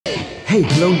Hey,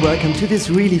 hello and welcome to this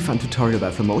really fun tutorial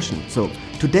about flomotion. So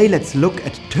today let's look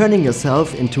at turning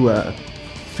yourself into a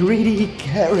 3D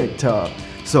character.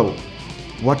 So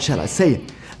what shall I say?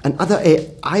 Another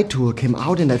AI tool came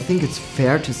out and I think it's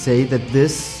fair to say that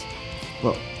this,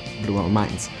 well, blew our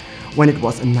minds. When it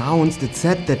was announced, it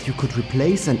said that you could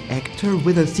replace an actor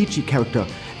with a CG character,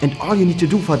 and all you need to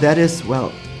do for that is,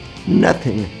 well,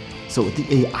 nothing. So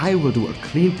the AI will do a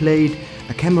clean plate,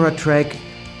 a camera track,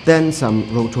 then some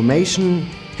rotomation.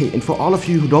 Hey, and for all of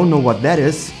you who don't know what that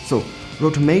is, so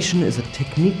rotomation is a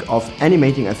technique of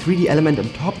animating a 3D element on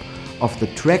top of the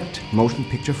tracked motion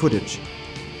picture footage,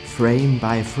 frame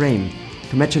by frame,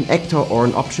 to match an actor or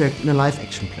an object in a live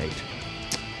action plate.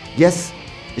 Yes,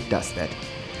 it does that.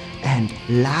 And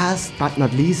last but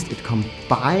not least, it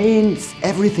combines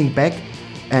everything back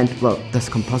and, well, does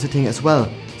compositing as well,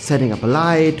 setting up a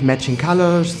light, matching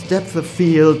colors, depth of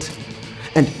field,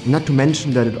 and not to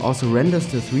mention that it also renders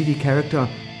the 3D character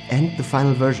and the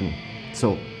final version.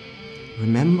 So,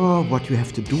 remember what you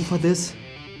have to do for this?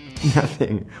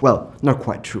 Nothing. Well, not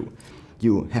quite true.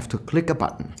 You have to click a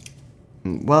button.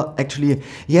 Well, actually,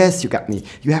 yes, you got me.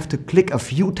 You have to click a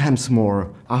few times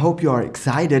more. I hope you are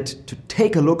excited to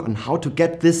take a look on how to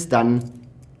get this done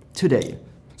today.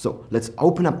 So, let's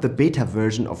open up the beta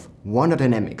version of Wonder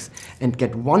Dynamics and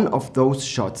get one of those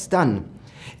shots done.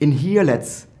 In here,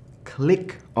 let's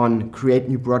click on Create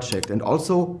New Project and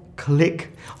also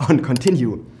click on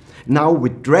Continue. Now we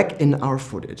drag in our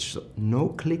footage, so no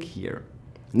click here.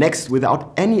 Next,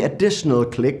 without any additional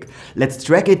click, let's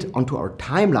drag it onto our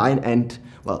timeline and,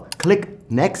 well,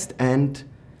 click Next and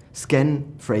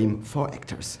scan frame for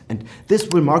actors. And this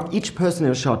will mark each person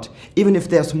in a shot, even if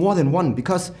there's more than one,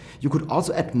 because you could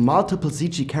also add multiple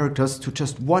CG characters to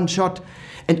just one shot.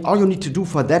 And all you need to do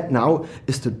for that now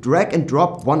is to drag and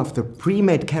drop one of the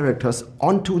pre-made characters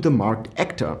onto the marked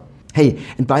actor. Hey,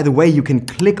 and by the way, you can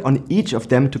click on each of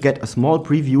them to get a small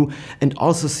preview and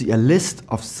also see a list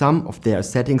of some of their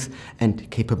settings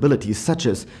and capabilities, such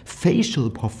as facial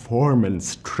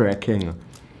performance tracking.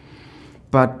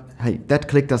 But hey, that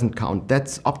click doesn't count,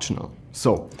 that's optional.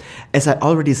 So, as I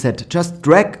already said, just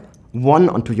drag one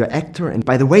onto your actor. And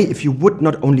by the way, if you would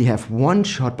not only have one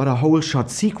shot, but a whole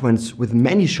shot sequence with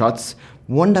many shots,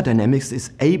 Wonder Dynamics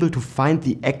is able to find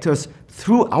the actors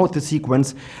throughout the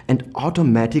sequence and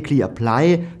automatically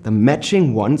apply the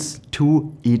matching ones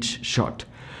to each shot.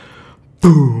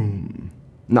 Boom!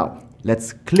 Now,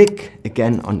 let's click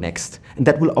again on Next. And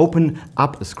that will open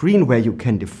up a screen where you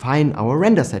can define our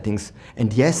render settings.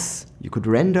 And yes, you could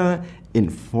render in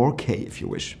 4K if you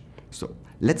wish. So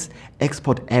let's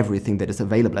export everything that is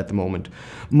available at the moment.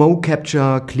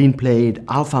 MoCapture, clean plate,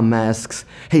 alpha masks,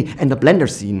 hey, and a Blender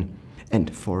scene.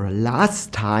 And for a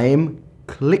last time,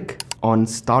 click on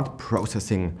Start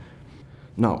Processing.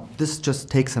 Now, this just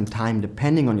takes some time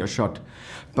depending on your shot,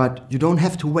 but you don't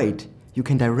have to wait. You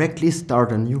can directly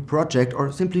start a new project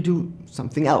or simply do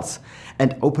something else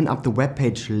and open up the web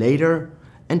page later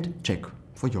and check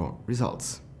for your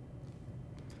results.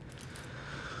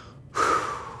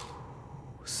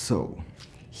 So,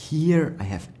 here I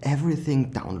have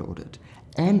everything downloaded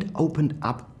and opened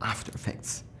up After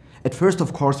Effects. At first,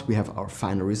 of course, we have our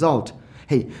final result.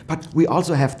 Hey, but we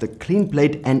also have the clean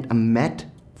plate and a matte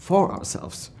for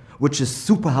ourselves, which is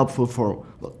super helpful for,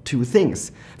 well, two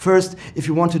things. First, if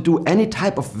you want to do any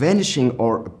type of vanishing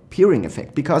or appearing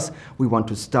effect, because we want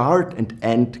to start and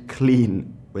end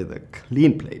clean with a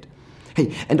clean plate.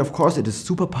 Hey, and of course it is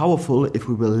super powerful if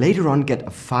we will later on get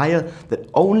a file that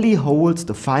only holds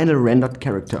the final rendered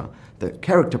character, the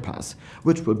character path,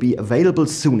 which will be available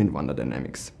soon in Wonder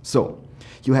Dynamics. So,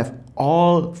 you have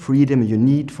all freedom you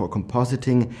need for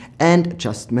compositing and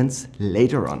adjustments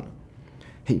later on.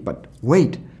 Hey, but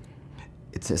wait!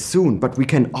 It says soon, but we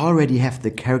can already have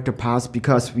the character path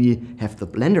because we have the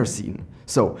Blender scene.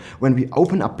 So, when we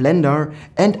open up Blender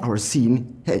and our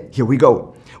scene, hey, here we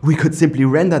go. We could simply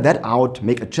render that out,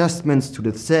 make adjustments to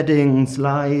the settings,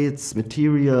 lights,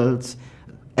 materials,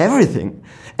 everything.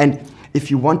 And if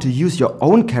you want to use your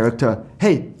own character,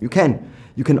 hey, you can.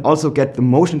 You can also get the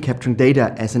motion capturing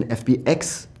data as an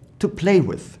FBX to play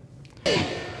with.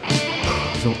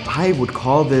 So I would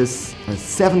call this a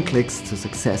 7 clicks to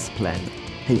success plan.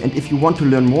 Hey, and if you want to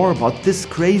learn more about this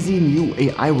crazy new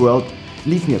AI world,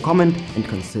 leave me a comment and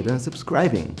consider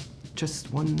subscribing.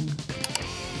 Just one.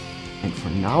 And for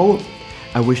now,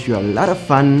 I wish you a lot of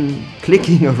fun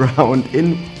clicking around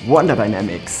in Wonder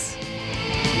Dynamics.